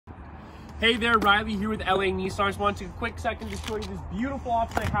Hey there, Riley here with LA Nissan. I just want to take a quick second to show you this beautiful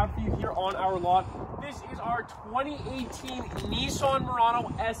option I have for you here on our lot. This is our 2018 Nissan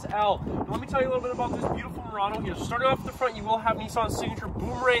Murano SL. And let me tell you a little bit about this beautiful Murano here. So starting off at the front, you will have Nissan's signature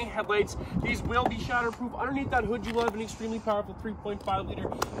boomerang headlights. These will be shatterproof. Underneath that hood, you will have an extremely powerful 3.5 liter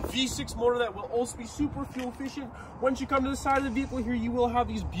V6 motor that will also be super fuel efficient. Once you come to the side of the vehicle here, you will have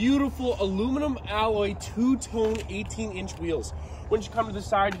these beautiful aluminum alloy two-tone 18-inch wheels. Once you come to the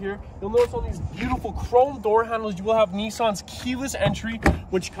side here, you'll notice on these beautiful chrome door handles, you will have Nissan's keyless entry.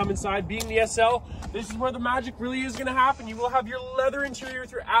 Once you come inside, being the SL, this is where the magic really is going to happen. You will have your leather interior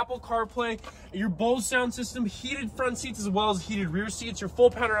with your Apple CarPlay, your Bose sound system, heated front seats as well as heated rear seats, your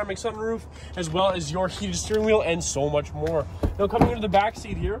full panoramic sunroof, as well as your heated steering wheel, and so much more. Now coming into the back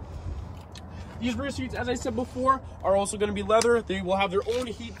seat here, these rear seats, as I said before, are also going to be leather. They will have their own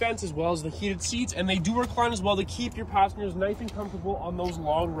heat vents as well as the heated seats, and they do recline as well to keep your passengers nice and comfortable on those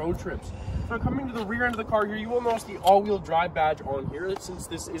long road trips. Now coming to the rear end of the car here, you will notice the all-wheel drive badge on here. Since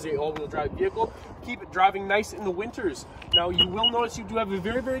this is a all-wheel drive vehicle, keep it driving nice in the winters. Now you will notice you do have a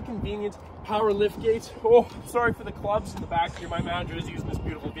very, very convenient power lift gate. Oh, sorry for the clubs in the back here. My manager is using this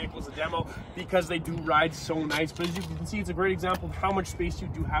beautiful vehicle as a demo because they do ride so nice. But as you can see, it's a great example of how much space you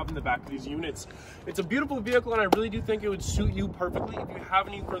do have in the back of these units. It's a beautiful vehicle, and I really do think it would suit you perfectly. If you have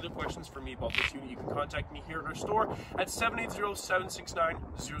any further questions for me about this unit, you can contact me here at our store at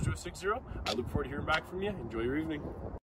 780-769-0060. I look forward to hearing back from you. Enjoy your evening.